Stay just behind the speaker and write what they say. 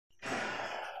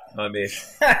I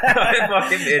missed. I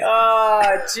fucking missed. Oh,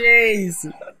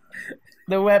 jeez.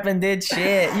 The weapon did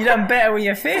shit. You done better with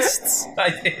your fists. I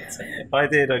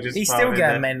did. I just. He's still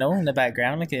going mental in the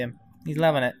background. Look at him. He's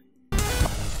loving it.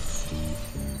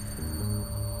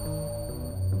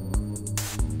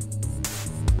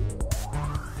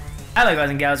 Hello guys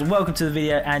and gals, and welcome to the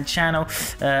video and channel.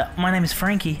 My name is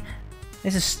Frankie.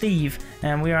 This is Steve,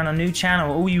 and we're on a new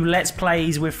channel. All you Let's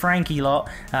Plays with Frankie lot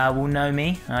will know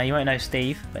me. You won't know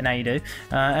Steve, but now you do.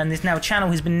 And this now channel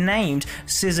has been named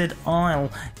Scissored Isle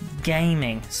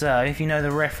Gaming. So if you know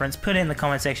the reference, put it in the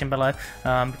comment section below,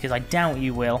 because I doubt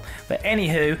you will. But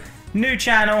anywho, new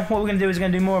channel. What we're going to do is we're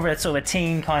going to do more of a sort of a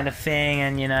team kind of thing,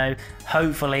 and you know,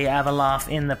 hopefully have a laugh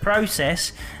in the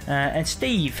process. And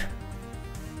Steve,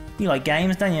 you like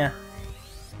games, don't you?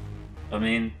 I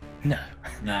mean, no.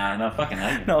 Nah, no, fucking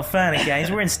hate it. Not a fan of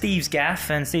games. We're in Steve's gaff,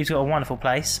 and Steve's got a wonderful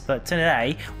place. But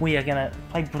today we are gonna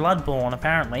play Bloodborne.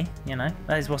 Apparently, you know,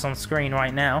 that is what's on screen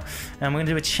right now, and we're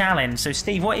gonna do a challenge. So,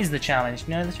 Steve, what is the challenge?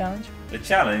 Do you know the challenge? The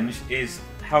challenge is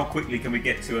how quickly can we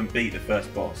get to and beat the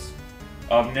first boss.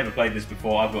 I've never played this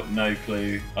before. I've got no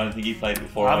clue. I don't think you played it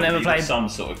before. I've never played some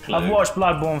sort of clue. I've watched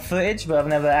Bloodborne footage, but I've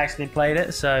never actually played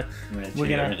it. So we're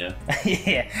gonna.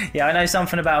 Yeah. I know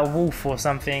something about a wolf or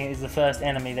something is the first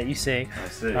enemy that you see. I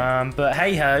see. But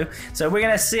hey ho. So we're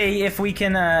gonna see if we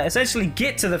can essentially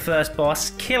get to the first boss,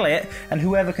 kill it, and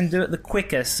whoever can do it the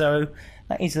quickest. So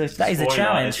that is the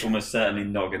challenge. It's almost certainly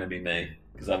not going to be me.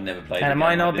 Because I've never played. And it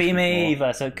might not be me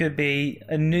either, so it could be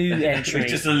a new entry.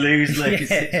 Just a lose-lose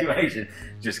situation.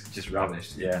 Just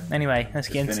rubbish. Yeah. Anyway, let's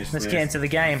get into the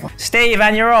game. Steve,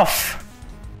 and you're off.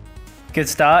 Good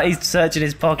start. He's searching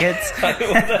his pockets.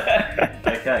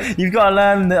 Okay. You've got to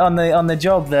learn on the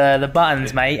job the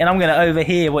buttons, mate. And I'm going to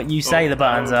overhear what you say the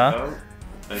buttons are.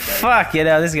 Okay. Fuck you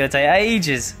know, this is going to take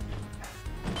ages.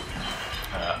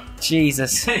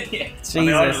 Jesus. Jesus. I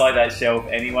mean, I don't like that shelf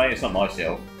anyway. It's not my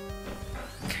shelf.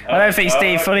 I don't think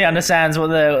Steve fully understands what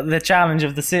the challenge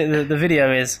of the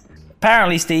video is.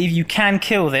 Apparently, Steve, you can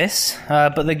kill this,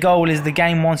 but the goal is the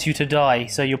game wants you to die,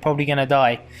 so you're probably gonna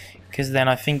die, because then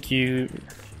I think you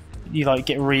like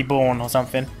get reborn or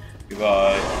something.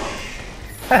 Goodbye.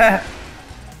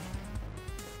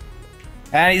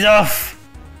 And he's off.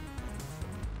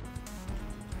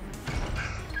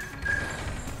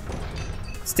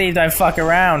 Steve, don't fuck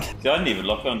around. I didn't even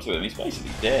lock onto him. He's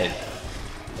basically dead.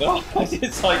 Oh,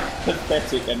 it's like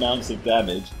pathetic amounts of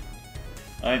damage.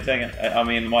 I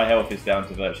mean, my health is down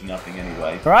to virtually nothing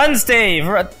anyway. Run, Steve!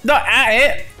 Not at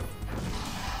it!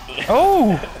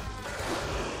 Oh!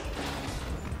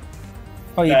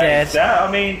 Oh, you're dead.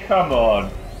 I mean, come on.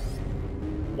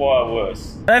 What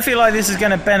worse? I don't feel like this is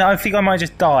going to bend. I think I might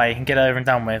just die and get over and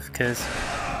done with, because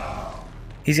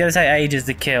he's going to take ages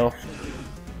to kill.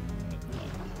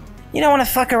 You don't want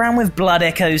to fuck around with blood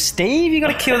echoes, Steve. You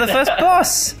got to kill the first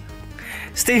boss.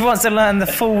 Steve wants to learn the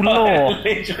full lore. I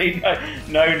literally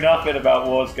know nothing about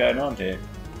what's going on here.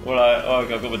 Well, I've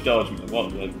got my dodge.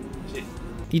 What?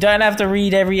 You don't have to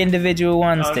read every individual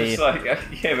one, Steve. Just like,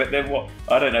 yeah, but then what?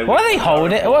 I don't know. What are they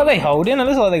holding? What are they holding? It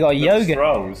looks like they got a yoga.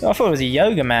 Scrolls. I thought it was a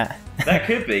yoga mat. That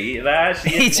could be. That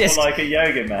actually is just more like a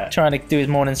yoga mat. Trying to do his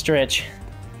morning stretch.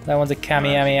 That one's a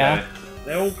Kamehameha.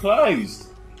 They're all closed.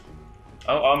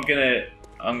 Oh, I'm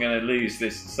gonna lose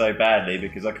this so badly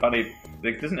because I can't even.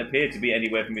 There doesn't appear to be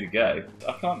anywhere for me to go.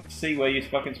 I can't see where you're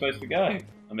fucking supposed to go.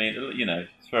 I mean, you know,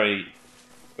 it's very,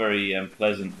 very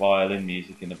pleasant violin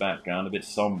music in the background. A bit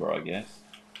somber, I guess.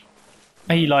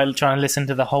 Are you like trying to listen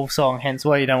to the whole song? Hence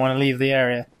why you don't want to leave the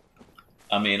area.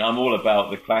 I mean, I'm all about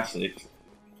the classics.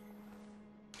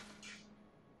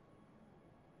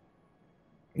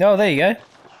 Oh, there you go.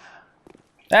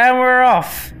 And we're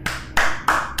off.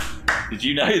 Did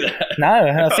you know that? No,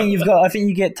 I think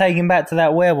you get taken back to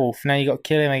that werewolf. Now you got to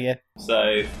kill him again.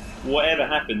 So, whatever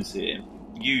happens here,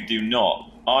 you do not.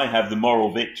 I have the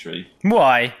moral victory.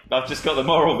 Why? I've just got the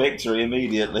moral victory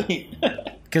immediately.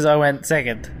 Because I went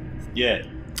second. Yeah.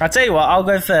 I'll tell you what, I'll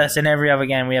go first in every other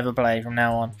game we ever play from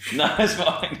now on. No, that's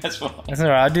fine. That's fine. That's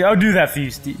alright. I'll do that for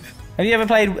you, Steve. Have you ever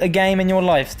played a game in your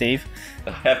life, Steve?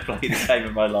 I have played a game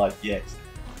in my life, yes.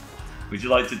 Would you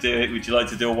like to do it? Would you like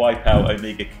to do a wipeout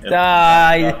Omega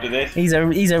after this? He's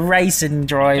a racing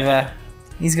driver.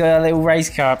 He's got a little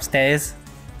race car upstairs.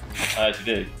 I actually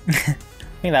do. I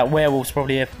think that werewolf's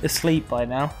probably asleep by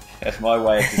now. That's my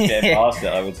way of just getting past it,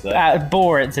 I would say. That'd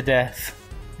bore it to death.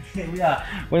 Here we are.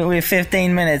 We're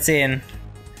 15 minutes in.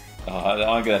 Oh,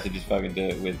 I'm gonna have to just fucking do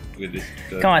it with this.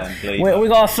 Come on, we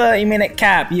got a 30-minute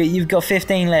cap. You've got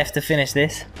 15 left to finish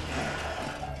this.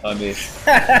 I missed.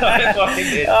 I fucking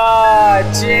missed. Oh,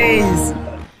 jeez.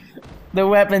 The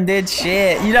weapon did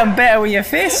shit. You done better with your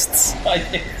fists. I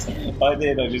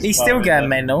did. I just. He's still going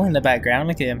mental in the background.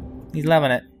 Look at him. He's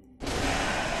loving it.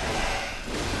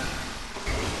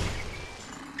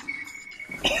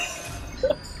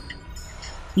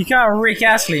 You can't Rick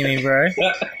Astley me, bro.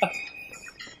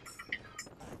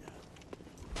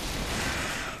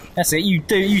 That's it. You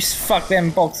do. You fuck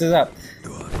them boxes up.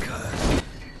 Did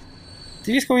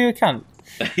he just call you a cunt?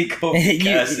 He called me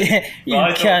cunt. You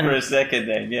I cunt. thought for a second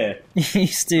then, yeah. You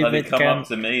stupid Like, come cunt. up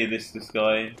to me, this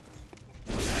guy.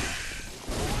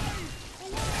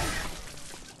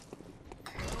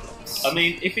 I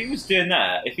mean, if he was doing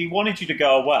that, if he wanted you to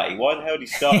go away, why the hell did he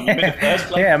start you in the first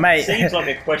place? Yeah, mate. Seems like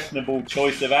a questionable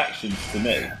choice of actions to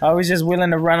me. I was just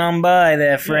willing to run on by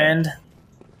there, friend. Yeah.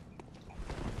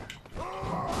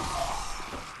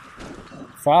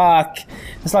 Fuck.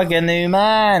 It's like a new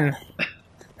man.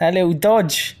 That little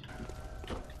dodge.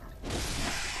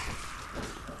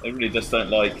 They really just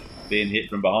don't like being hit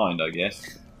from behind, I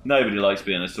guess. Nobody likes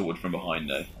being assaulted from behind,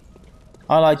 though.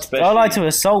 I like to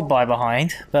assault by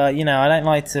behind, but you know I don't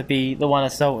like to be the one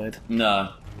assaulted.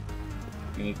 No.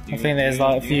 I think there's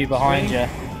like a few behind you.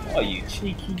 Oh, you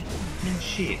cheeky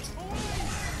shit!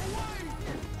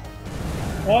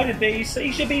 Why did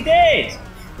he should be dead?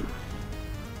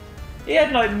 He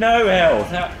had like no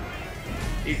health.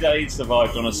 He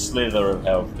survived on a slither of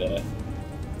health there.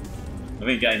 I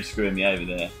think game's screwing me over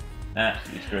there.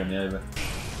 Absolutely screwing me over.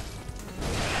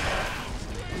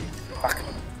 Fuck.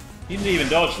 He didn't even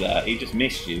dodge that, he just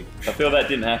missed you. I feel that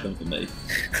didn't happen for me.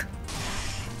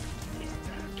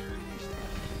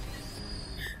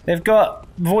 They've got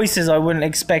voices I wouldn't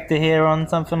expect to hear on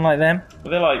something like them.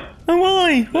 But they're like...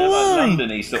 Why? They're like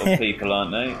London-y sort of people,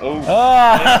 aren't they? Oh!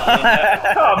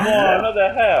 Come on, what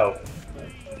the hell?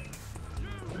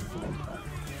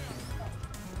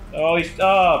 Oh,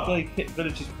 bloody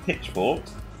village is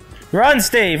pitchforked. Run,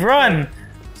 Steve, run!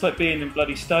 It's like being in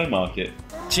bloody Stowmarket.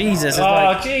 Jesus,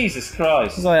 Jesus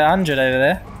Christ. There's like 100 over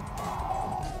there.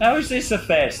 How is this a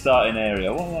fair starting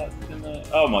area? What?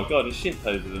 Oh my god, there's shit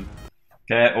loads of them.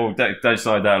 Okay, don't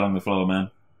slide that along the floor,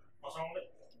 man. What's wrong with it?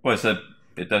 Well,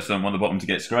 it does something on the bottom to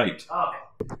get scraped. Oh,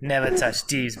 okay. Never touch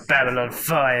Steve's Babylon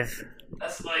 5.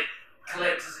 That's like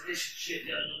collector's edition shit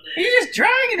going on there. You're just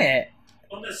dragging it!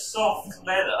 On this soft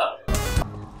leather.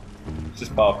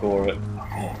 Just parkour it.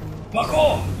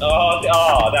 Parkour!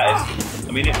 Oh, that is... I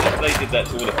mean, if they did that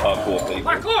to all the parkour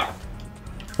people... Parkour!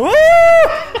 Woo!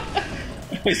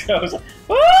 I was like,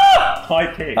 woo!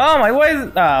 High pitch. Oh my, wait!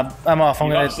 I'm off.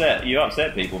 You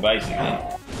upset people, basically.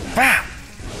 Ah!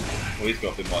 Well, he's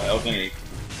got a bit more health, hasn't he?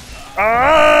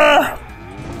 Ah!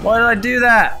 Why did I do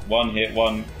that? One hit,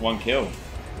 one kill.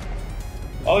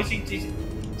 Oh,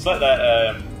 it's like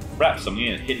that rap song,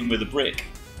 you know, hit him with a brick.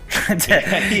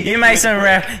 you make some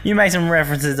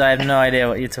references. I have no idea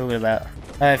what you're talking about.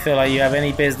 I don't feel like you have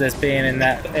any business being in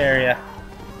that area.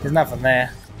 There's nothing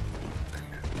there.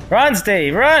 Run,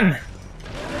 Steve, run!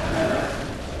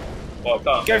 Well, I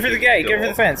can't Go through the gate, go through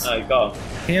the fence. No, you can't.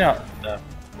 Can you not? No.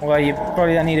 Well, you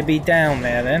probably don't need to be down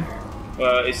there then.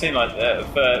 Well, it seemed like that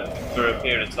for a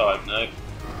period of time, no?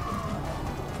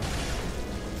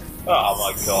 Oh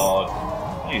my god.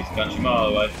 He's a country mile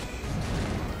away.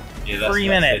 Yeah, that's 3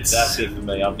 minutes. That's it for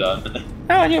me, I'm done.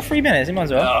 Oh, you're 3 minutes, you might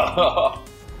as well.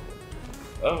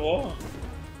 Oh, what?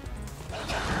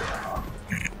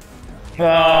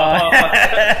 Oh,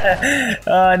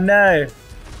 oh no.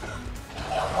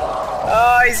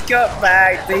 Oh, he's got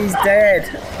back. He's dead.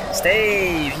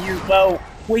 Steve,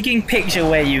 we can picture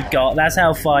where you got. That's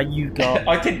how far you got.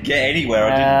 I didn't get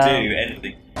anywhere. I didn't do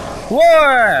anything.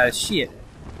 Whoa! Shit.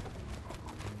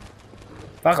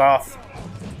 Fuck off.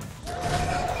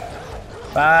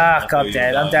 Fuck, I'm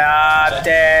dead. I'm dead. I'm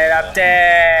dead. I'm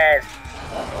dead.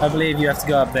 I believe you have to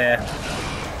go up there.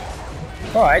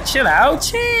 Alright, chill out.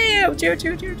 Chill.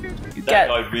 That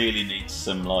guy really needs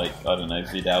some, like, I don't know,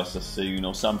 Vidal Sassoon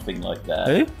or something like that.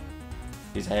 Who?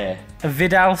 His hair. A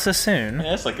Vidal Sassoon?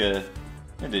 Yeah, it's like a...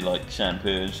 They do like shampoo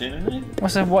and shit, isn't it?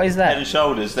 What is that? Head and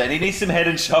shoulders. Then he needs some head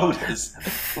and shoulders.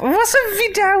 What's a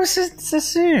Vidal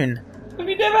Sassoon? Have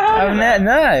you never heard of that?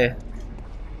 No.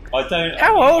 I don't.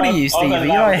 How old are you, Steve? I'm Are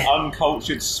you like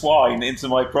uncultured swine into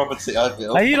my property, I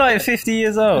feel. Are you like 50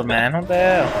 years old, man? What the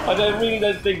hell? I don't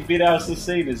think Vidal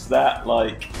Sassoon is that,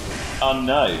 like,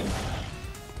 unknown.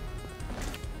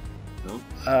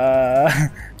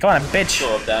 Come on, bitch.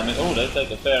 God damn it. Oh, they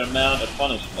take a fair amount of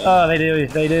punishment. Oh, they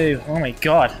do. Oh my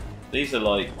god. These are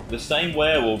like the same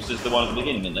werewolves as the one at the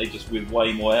beginning, and they just with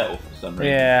way more health for some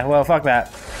reason. Yeah, well, fuck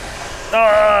that.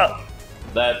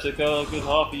 That took a good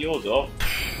half of yours off.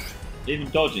 Even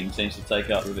dodging seems to take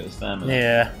up a bit of stamina.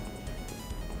 Yeah.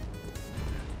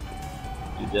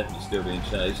 definitely still being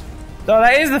chased. Oh,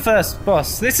 that is the first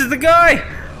boss. This is the guy!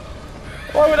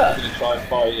 Why would I? I'm going to try and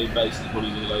fight him, basically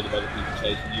probably with a load of other people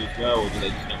chasing you as well, or do they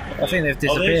just not come I think they've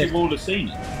disappeared. Oh, there's your wall of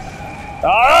scene.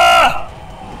 Ah!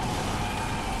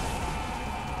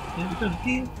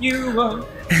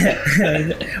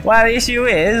 Well, the issue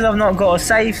is I've not got a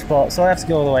safe spot, so I have to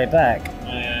go all the way back.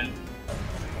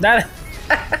 That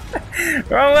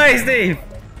wrong way, Steve.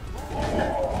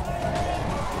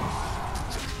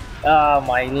 Oh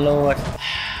my lord.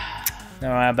 Don't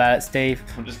worry about it, Steve.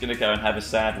 I'm just gonna go and have a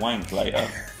sad wank later.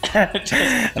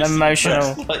 An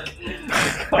emotional. Like,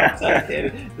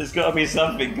 there's got to be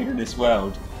something good in this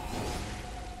world.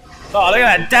 Oh, look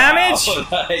at that damage!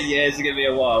 Oh, yeah, it's gonna be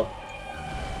a while.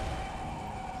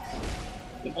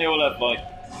 They all have like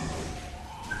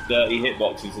dirty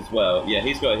hitboxes as well. Yeah,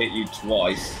 he's got to hit you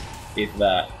twice, if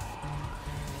that.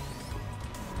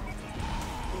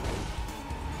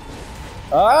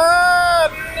 Oh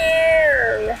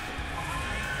no!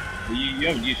 You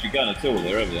haven't used your gun at all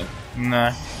there, have you?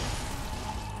 No.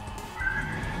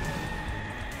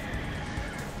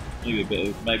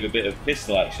 Maybe a bit of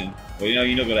pistol action. Well, you know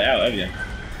you've not got it out, have you?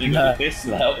 You've got the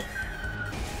pistol out.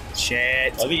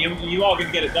 Shit. I think you are going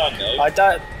to get it done, though. I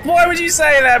don't. Why would you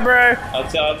say that, bro?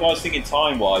 I was thinking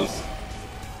time-wise.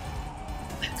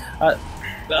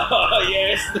 Oh,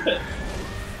 yes.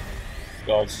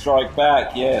 God, strike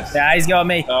back, yes. Yeah, he's got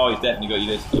me. Oh, he's definitely got you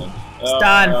this time. It's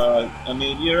done. I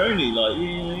mean, you're only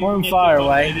like... One fire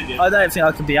away. I don't think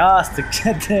I could be asked to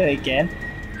do it again.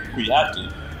 Well, you have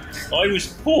to. I was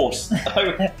forced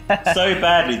so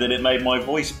badly that it made my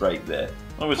voice break there.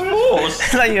 I was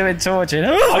forced. Like you've been tortured.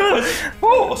 I was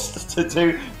forced to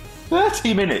do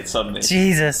 30 minutes on this.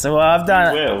 Jesus, well I've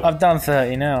done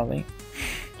 30 now, I think.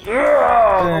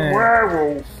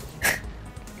 Werewolf.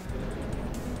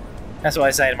 That's what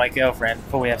I say to my girlfriend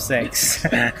before we have sex.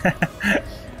 I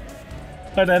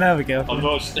don't have a girlfriend. I'm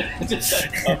not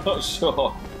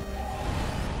sure.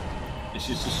 It's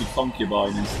just your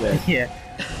concubine instead. Yeah.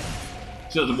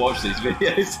 She doesn't watch these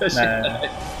videos, does she? No.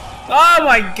 Oh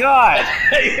my god!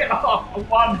 Oh,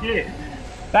 one hit.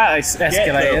 That escalated.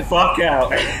 Get the fuck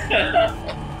out.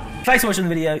 Thanks for watching the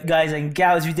video, guys and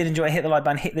gals. If you did enjoy it, hit the like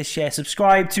button, hit the share,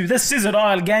 subscribe to the Scissored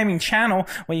Isle Gaming Channel,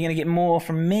 where you're going to get more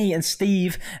from me and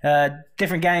Steve.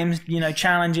 Different games, you know,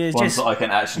 challenges. Ones that I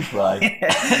can actually play.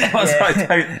 Ones that I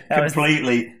don't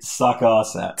completely suck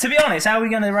ass at. To be honest, how are we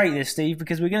going to rate this, Steve?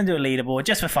 Because we're going to do a leaderboard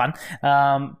just for fun.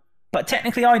 But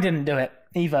technically, I didn't do it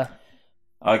either.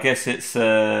 I guess it's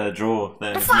a draw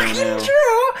then. A fucking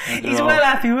draw? He's well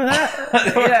happy with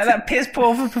that. Yeah, that piss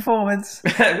poor for performance.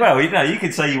 Well, you know, you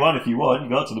can say you won if you won. You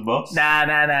got to the boss. Nah,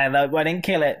 I didn't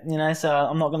kill it. You know, so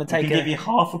I'm not going to take it. Give you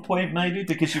half a point maybe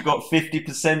because you've got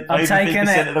 50%. I'm taking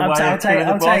it. Of the way I'll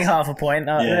take half a point.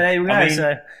 Yeah. There we go. I mean,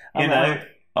 so you know,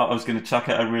 I was going to chuck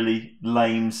out a really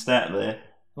lame stat there.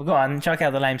 Well, go on, check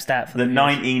out the lame stat for the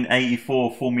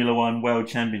 1984 Formula One World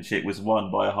Championship was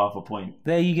won by a half a point.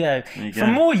 There you go. For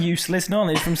more useless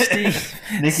knowledge from Steve.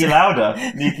 Niki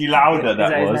Lauda,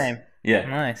 that was. His name? Yeah.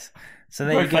 Nice. So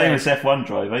there you go. Famous F1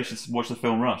 driver. You should watch the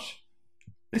film Rush.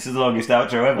 This is the longest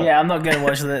outro ever. Yeah, I'm not going to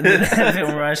watch the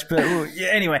film Rush, but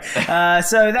yeah, anyway.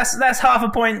 So that's half a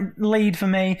point lead for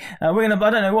me. I don't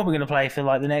know what we're gonna play for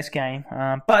like the next game,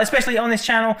 but especially on this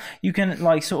channel, you can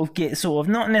like sort of get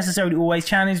not necessarily always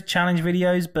challenge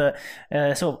videos, but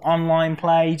sort of online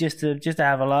play just to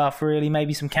have a laugh. Really,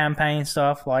 maybe some campaign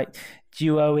stuff like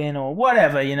duoing or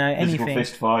whatever, you know, anything. Physical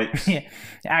fist fights. Yeah,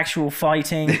 actual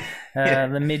fighting.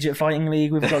 The midget fighting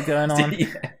league we've got going on.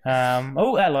 Yeah.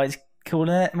 Oh, that light's cool,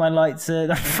 isn't it? My lights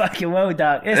are fucking well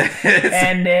dark.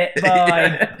 End it.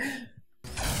 Bye.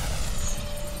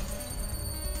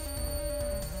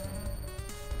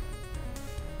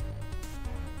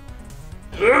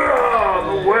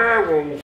 The werewolf.